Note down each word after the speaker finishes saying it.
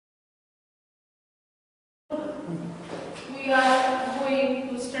we are going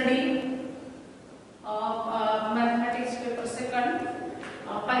to study mathematics paper second,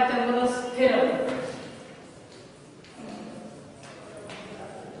 Pythagoras theorem.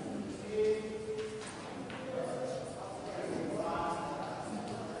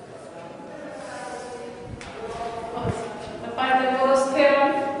 The Pythagoras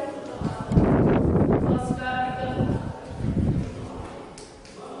theorem, first article,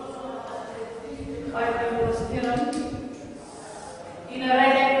 Pythagoras theorem. In a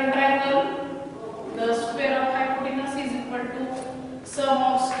right angle triangle, the square of hypotenuse is equal to sum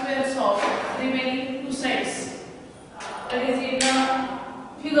of squares of remaining two sides. That is in a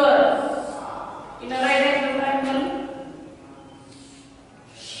figure. In a right angle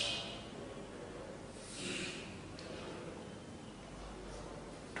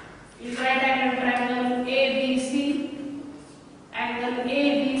triangle, ABC, angle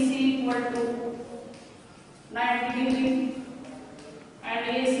ABC equal to 90 degree, and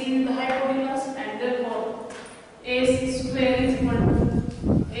AC is the hypotenuse, and therefore AC square is equal to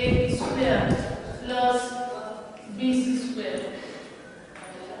AB square plus BC square.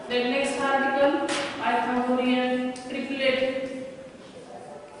 Then next article, Pythagorean triplet.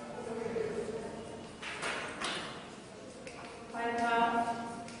 Pythagorean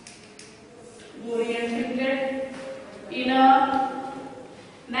triplet. In a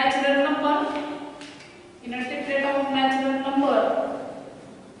natural number, in a triplet of natural number,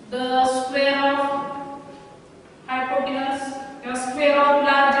 the square of hypotenuse, the square of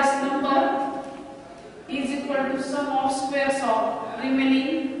largest number is equal to sum of squares of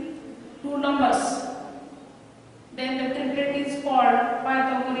remaining two numbers. Then the triplet is called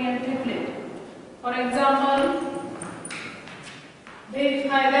Pythagorean triplet. For example,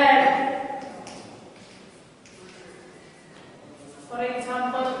 verify that. For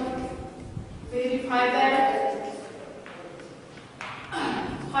example, verify that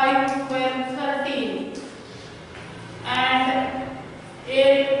 5, 12, 13 and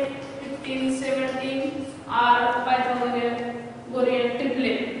 8, 15, 17 are Pythagorean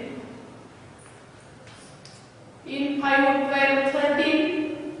triplet. In 5, 12,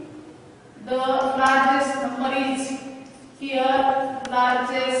 13, the largest number is here,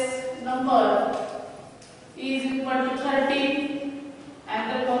 largest number is equal to 13, and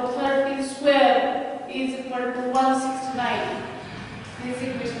therefore 13 square is equal to 169. This is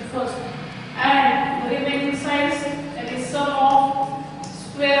equation first. And the remaining sides, that is sum of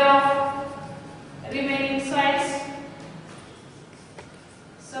square of remaining sides,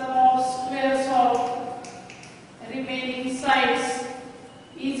 sum of squares of remaining sides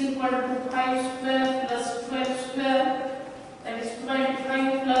is equal to 5 square plus 12 square, that is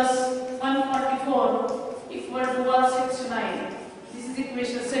 25 plus 144 equal to 169. This is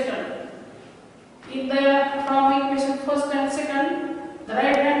equation second. In the from equation first and second, the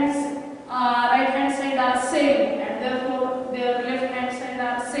right hand side are same, and therefore their left hand side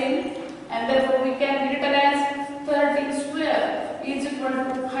are same, and therefore we can written as 13 square is equal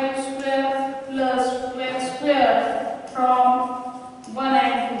to 5 square plus 12 square from 1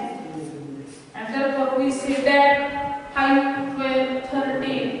 and 2, and therefore we say that 5, 12,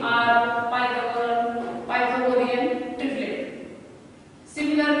 13 are Pythagorean triplet.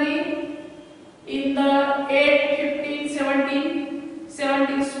 Similarly, in the 8, 15, 17,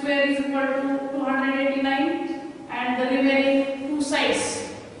 17 square is equal to 289, and the remaining two sides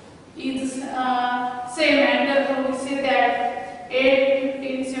is same, and therefore we say that 8,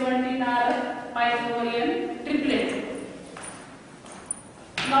 15, 17 are Pythagorean triplet.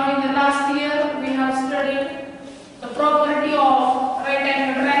 Now in the last year we have studied the property of right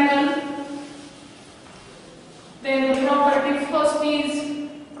angle triangle. Then the property first,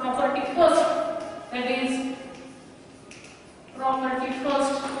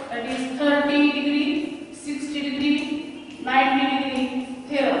 that is 30 degree,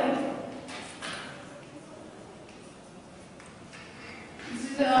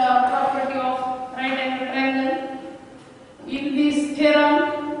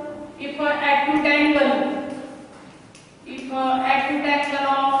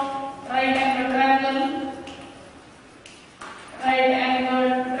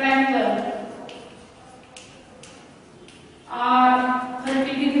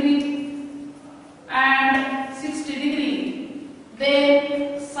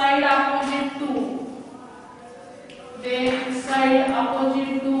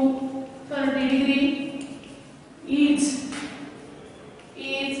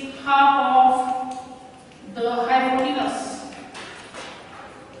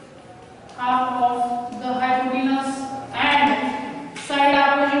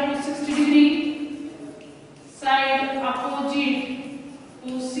 opposite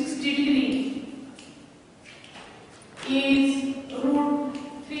to 60 degree is root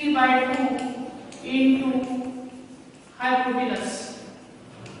 3 by 2 into hypotenuse.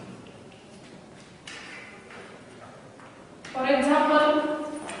 For example,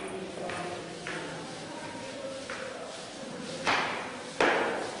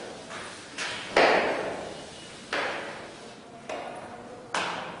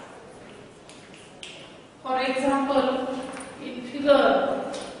 in figure,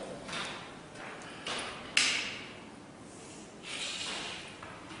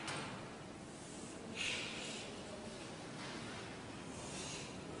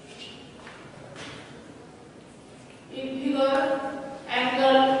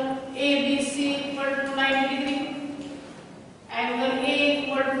 angle ABC equal to 90 degree, angle A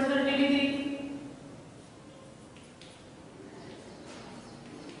equal to 30 degree,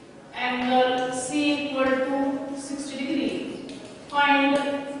 angle C equal to 60 degree. Find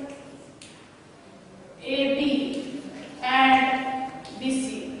AB and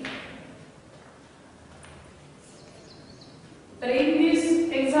BC. In this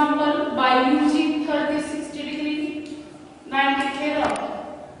example, by using 30, 60 degree, 90 theorem,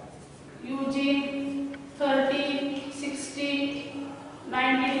 using 30, 60,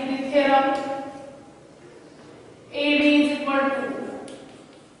 90 degree theorem, AB is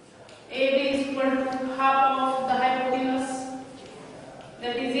equal to half of the hypotenuse,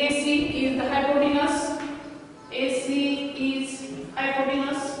 that is AC is the hypotenuse, AC is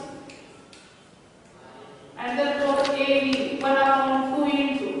hypotenuse, and therefore AB 1 upon 2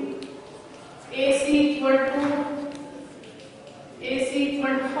 into AC equal to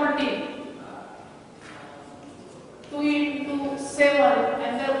 40, 2 into 7,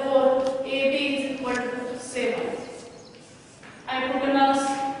 and therefore AB is equal to 7. Hypotenuse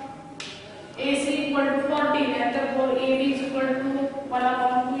AC equal to 40, and therefore AB is equal to 1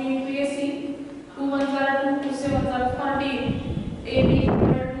 upon 2 into AC. 2 1s are 2, 2 7s are 40. AB equal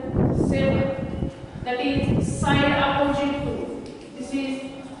to 7. That is side opposite to. This is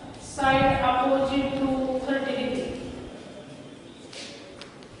side opposite to 30 degree.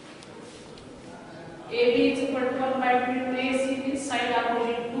 AB is equal to 1 by 2 into AC is side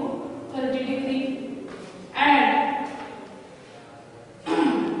opposite to 30 degree, and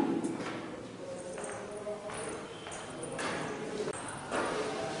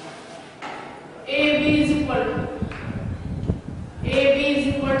AB is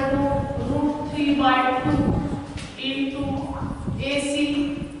equal to root 3 by 2 into AC,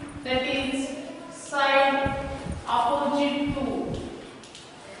 that is side opposite to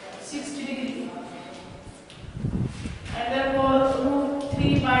 60 degree, and therefore root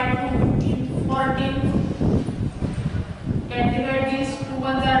 3 by 2 into 40. Can divide these 2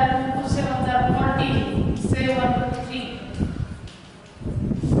 1s are 2, 2 7s are 40, 7 3.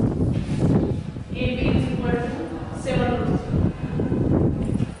 AB is equal to 7 root.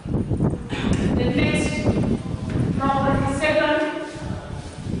 The next property second,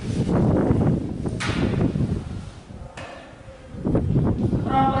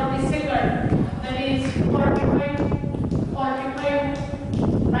 that is 45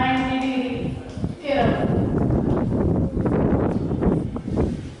 90 degree theorem.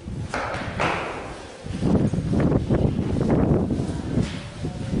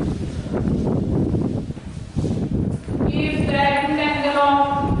 If the acute angle of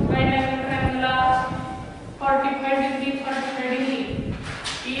right angle triangle are 45 degree, 45 degree,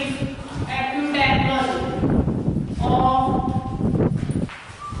 if acute angle of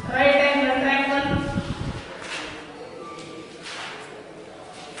right angle triangle,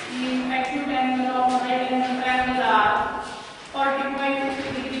 if acute angle of right angle triangle are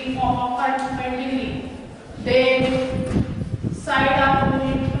 45 degree, 45 degree, then side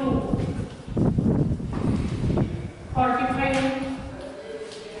opposite to 45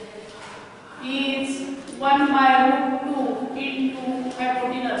 is 1 by root 2 into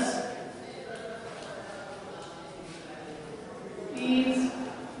hypotenuse, is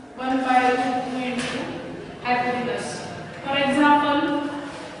 1 by root 2 into hypotenuse. For example,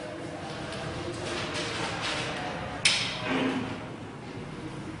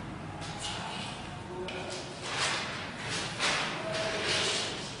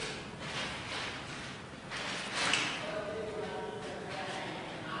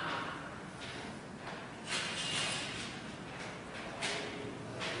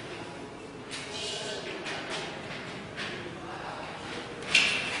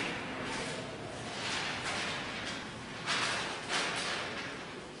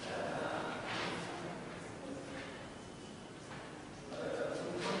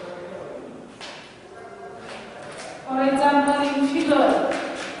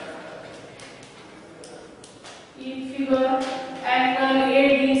 figure angle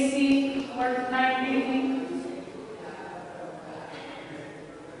ADC equal to 90 degree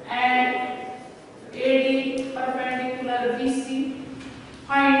and AD perpendicular BC.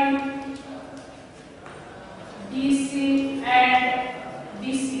 Find DC and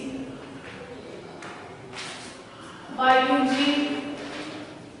DC by using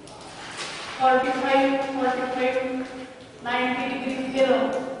 45 90 degree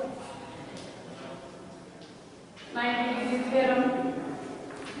theorem. 90 degree theorem.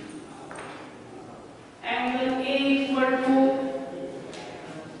 Angle A equal to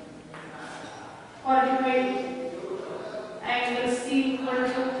 45. Angle C equal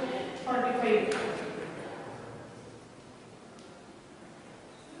to 45.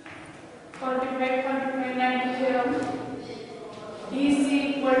 45 90 theorem. DC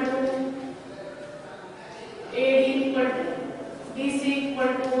equal to AD equal to DC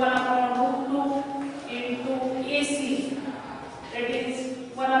equal to 1/√2 into AC, that is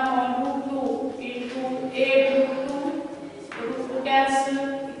 1/√2 into A√2 cancel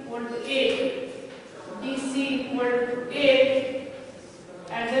equal to 8, DC equal to 8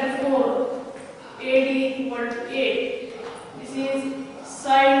 and therefore AD equal to 8. This is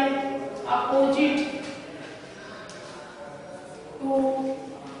side opposite to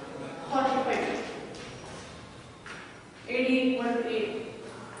 45. AD equal to 8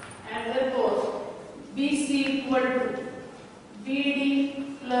 and therefore BC equal to BD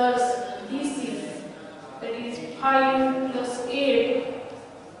plus DC, that is 5 plus 8,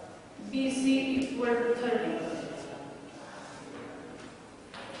 BC equal to 30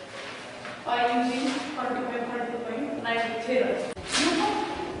 by using 45 90 theorem.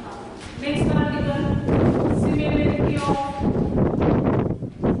 Next article, similarity of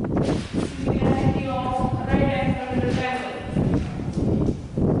right angle triangle.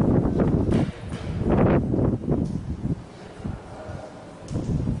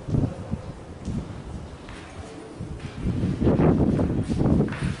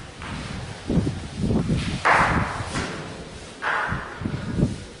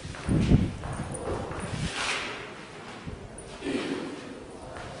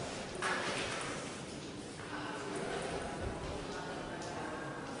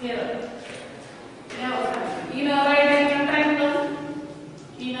 Here. Now, in a right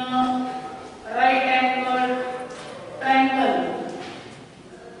angle triangle,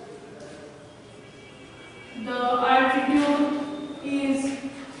 the altitude is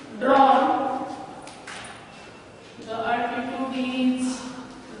drawn. The altitude is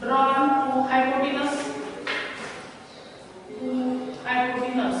drawn to hypotenuse.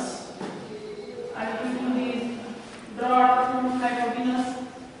 Altitude is drawn to hypotenuse.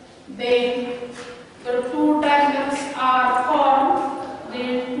 Then the two triangles are formed.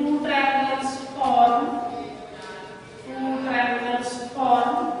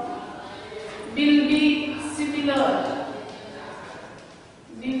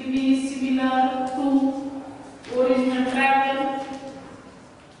 Will be similar to original triangle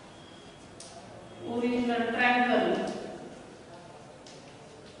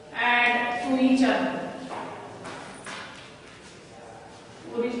and to each other.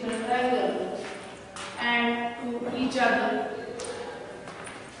 Original triangle and to each other.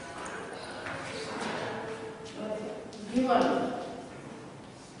 Given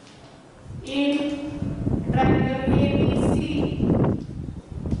in triangle ABC,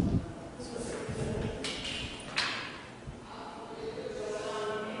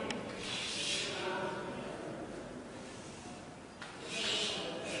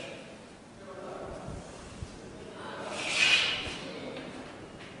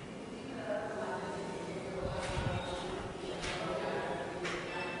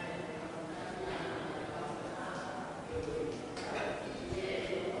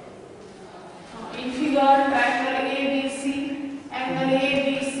 in figure triangle ABC, angle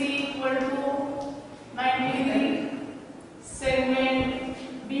ABC equal to 90 degree, segment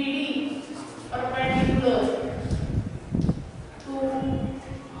BD perpendicular to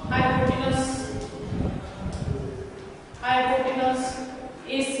hypotenuse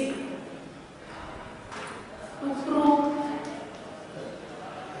AC. To prove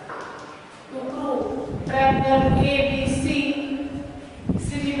triangle ABC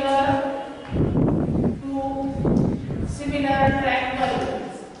similar triangle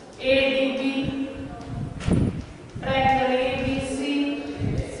ADB, triangle ABC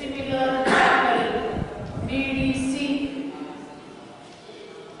similar triangle BDC,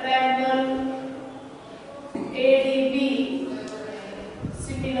 triangle ADB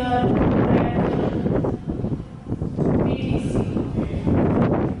similar triangle BDC.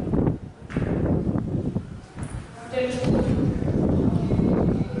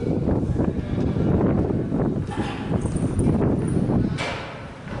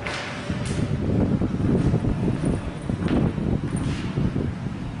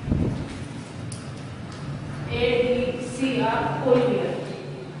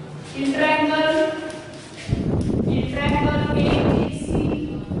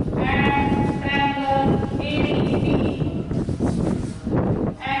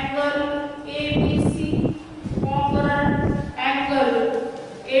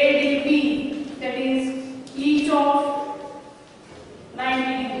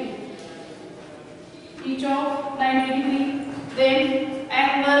 each of 90 degree. Then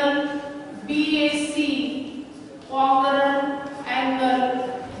angle BAC congruent angle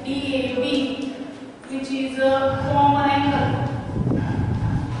DAB, which is a common angle.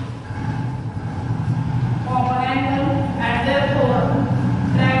 And therefore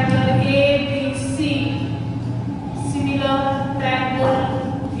triangle ABC similar triangle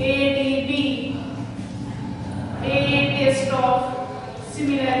ADB, a test of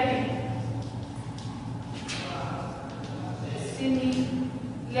similarity.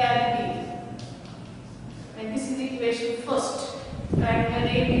 And this is equation first. Triangle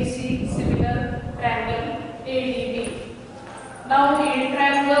ABC similar triangle ADB. Now in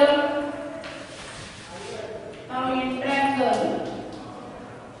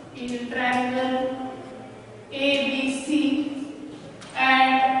triangle ABC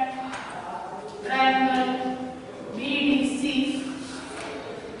and triangle BDC,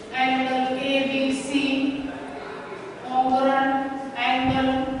 angle ABC congruent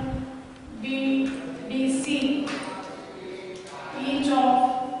angle BDC, each of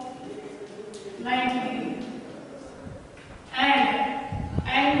 90 degree, and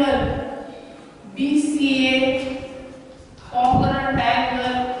angle BC